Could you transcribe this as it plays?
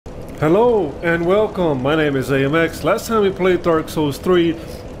Hello and welcome, my name is AMX. Last time we played Dark Souls 3,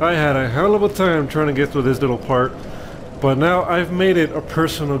 I had a hell of a time trying to get through this little part. But now I've made it a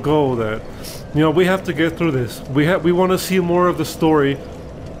personal goal that, we have to get through this. We want to see more of the story.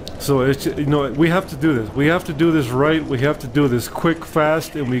 So, we have to do this. We have to do this right. We have to do this quick,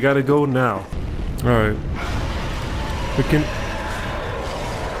 fast, and we gotta go now. Alright. We can...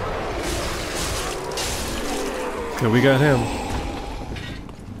 Okay, we got him.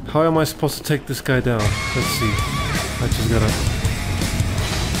 How am I supposed to take this guy down? Let's see. I just gotta...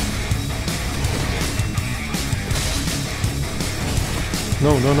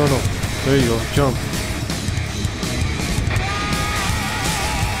 No. There you go. Jump.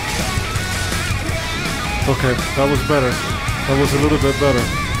 Okay, that was better. That was a little bit better.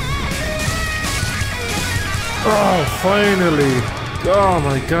 Oh, finally! Oh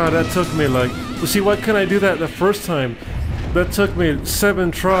my god, that took me like... You see, why couldn't I do that the first time? That took me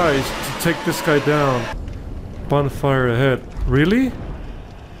 7 tries to take this guy down. Bonfire ahead. Really?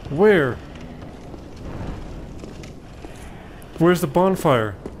 Where? Where's the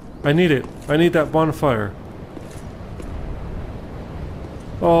bonfire? I need it. I need that bonfire.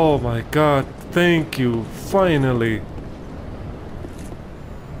 Oh my god. Thank you. Finally.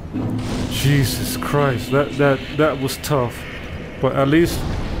 Jesus Christ. That was tough. But at least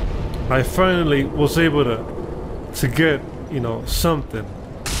I finally was able to get, something.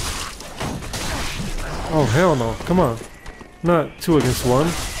 Oh, hell no. Come on. Not 2 against 1.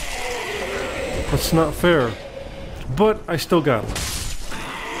 That's not fair. But I still got him.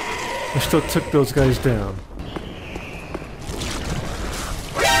 I still took those guys down.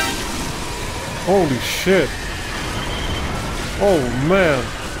 Holy shit. Oh, man.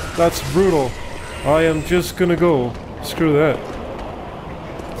 That's brutal. I am just gonna go. Screw that.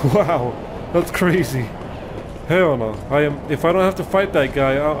 Wow. That's crazy. Hell no. If I don't have to fight that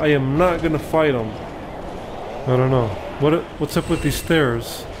guy, I am not gonna fight him. I don't know. What's up with these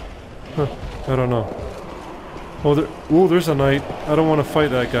stairs? Huh, I don't know. Oh, there's a knight. I don't want to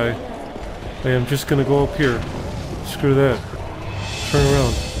fight that guy. I am just gonna go up here. Screw that. Turn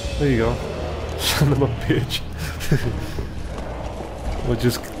around. There you go. Son of a bitch.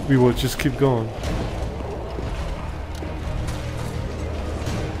 We will just keep going.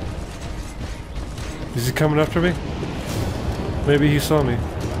 Is he coming after me? Maybe he saw me.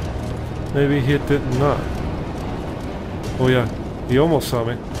 Maybe he did not. Oh yeah, he almost saw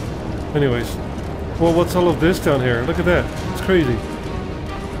me. Anyways. Well, what's all of this down here? Look at that. It's crazy.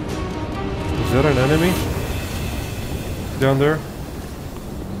 Is that an enemy? Down there?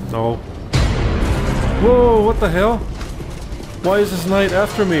 No. Whoa, what the hell? Why is this knight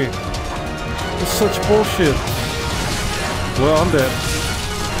after me? It's such bullshit. Well, I'm dead.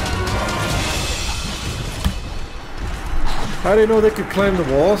 I didn't know they could climb the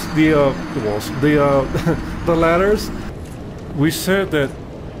walls. The ladders. We said that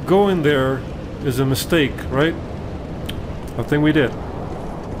going there is a mistake, right? I think we did.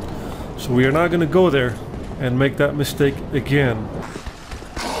 So we are not going to go there and make that mistake again.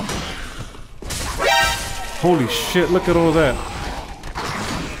 Holy shit, look at all that.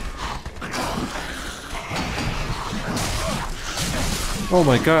 Oh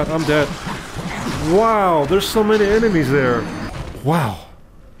my god, I'm dead. Wow, there's so many enemies there. Wow.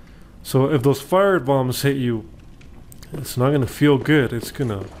 So if those fire bombs hit you, it's not gonna feel good. It's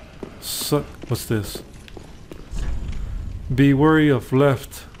gonna suck. What's this? Be wary of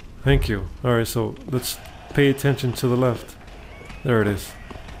left. Thank you. Alright, so let's pay attention to the left. There it is.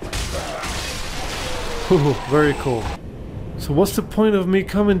 Ooh, very cool. So what's the point of me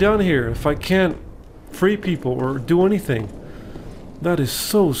coming down here if I can't free people or do anything? That is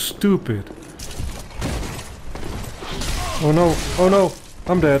so stupid. Oh no, oh no,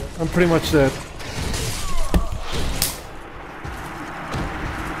 I'm dead. I'm pretty much dead.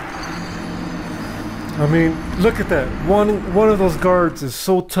 I mean, look at that. One of those guards is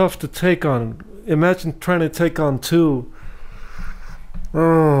so tough to take on. Imagine trying to take on 2.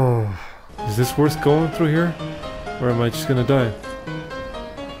 Oh, is this worth going through here? Or am I just gonna die?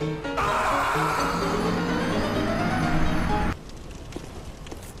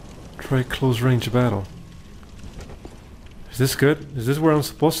 Try close range battle. Is this good? Is this where I'm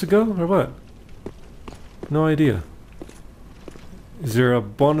supposed to go, or what? No idea. Is there a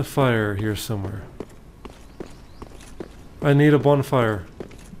bonfire here somewhere? I need a bonfire.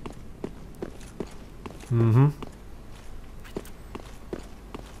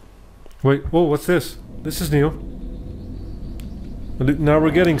 Wait, whoa, what's this? This is new. Now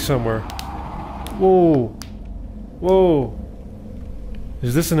we're getting somewhere. Whoa. Whoa.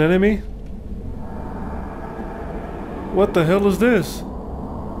 Is this an enemy? What the hell is this?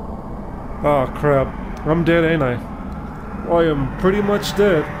 Oh crap. I'm dead, ain't I? I am pretty much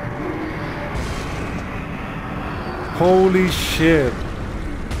dead. Holy shit.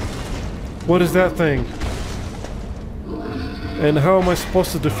 What is that thing? And how am I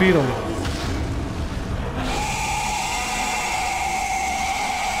supposed to defeat him?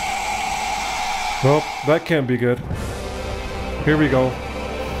 Well, that can't be good. Here we go.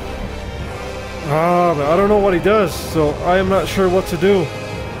 I don't know what he does, so I am not sure what to do.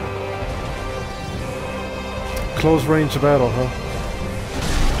 Close range battle, huh?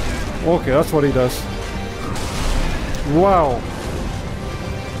 Okay, that's what he does. Wow.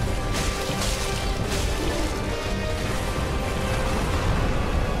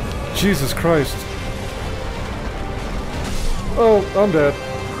 Jesus Christ. Oh, I'm dead.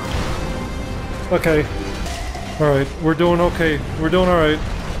 Okay. Alright, we're doing okay. We're doing alright.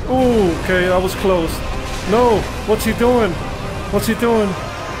 Ooh, okay, that was close. No! What's he doing? What's he doing?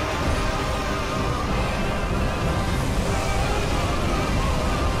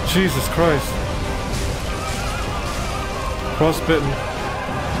 Jesus Christ. Frostbitten.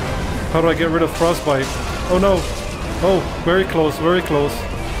 How do I get rid of frostbite? Oh no! Oh, very close, very close.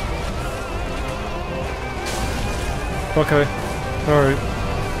 Okay. Alright.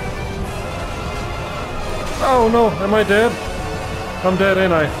 Oh no! Am I dead? I'm dead,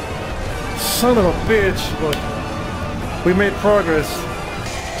 ain't I? Son of a bitch! But we made progress.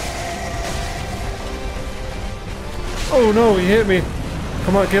 Oh no! He hit me!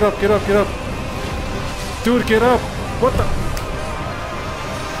 Come on, get up, get up, get up! Dude, get up! What the?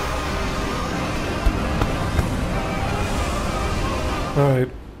 Alright.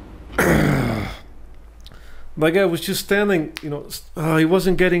 That guy was just standing, you know, he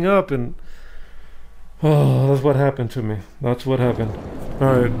wasn't getting up, and oh, that's what happened to me. That's what happened.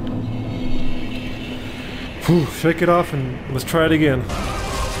 Alright. Shake it off and let's try it again.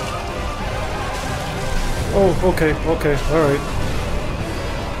 Oh, okay, okay, alright.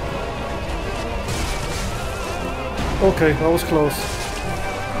 Okay, that was close.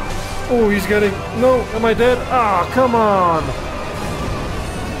 Oh, he's getting... No, am I dead? Ah, come on!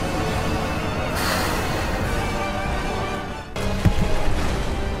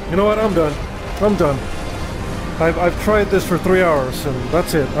 You know what? I'm done. I'm done. I've tried this for 3 hours and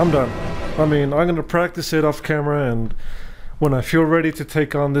that's it. I'm done. I mean, I'm gonna practice it off camera, and when I feel ready to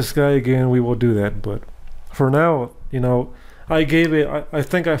take on this guy again, we will do that. But for now, you know, I gave it. I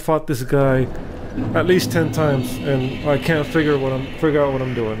think I fought this guy at least 10 times, and I can't figure out what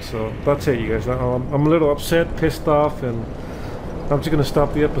I'm doing. So that's it, you guys. I'm a little upset, pissed off, and I'm just gonna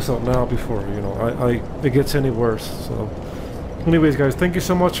stop the episode now before, you know, it gets any worse. So. Anyways, guys, thank you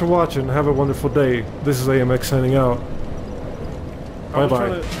so much for watching. Have a wonderful day. This is AMX signing out. Bye bye. I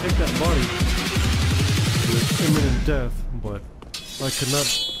was trying to take that body to imminent death, but I could not.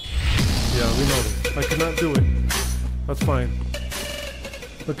 Yeah, we know this. I could not do it. That's fine.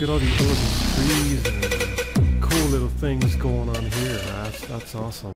 Look at all these trees and cool little things going on here. That's awesome.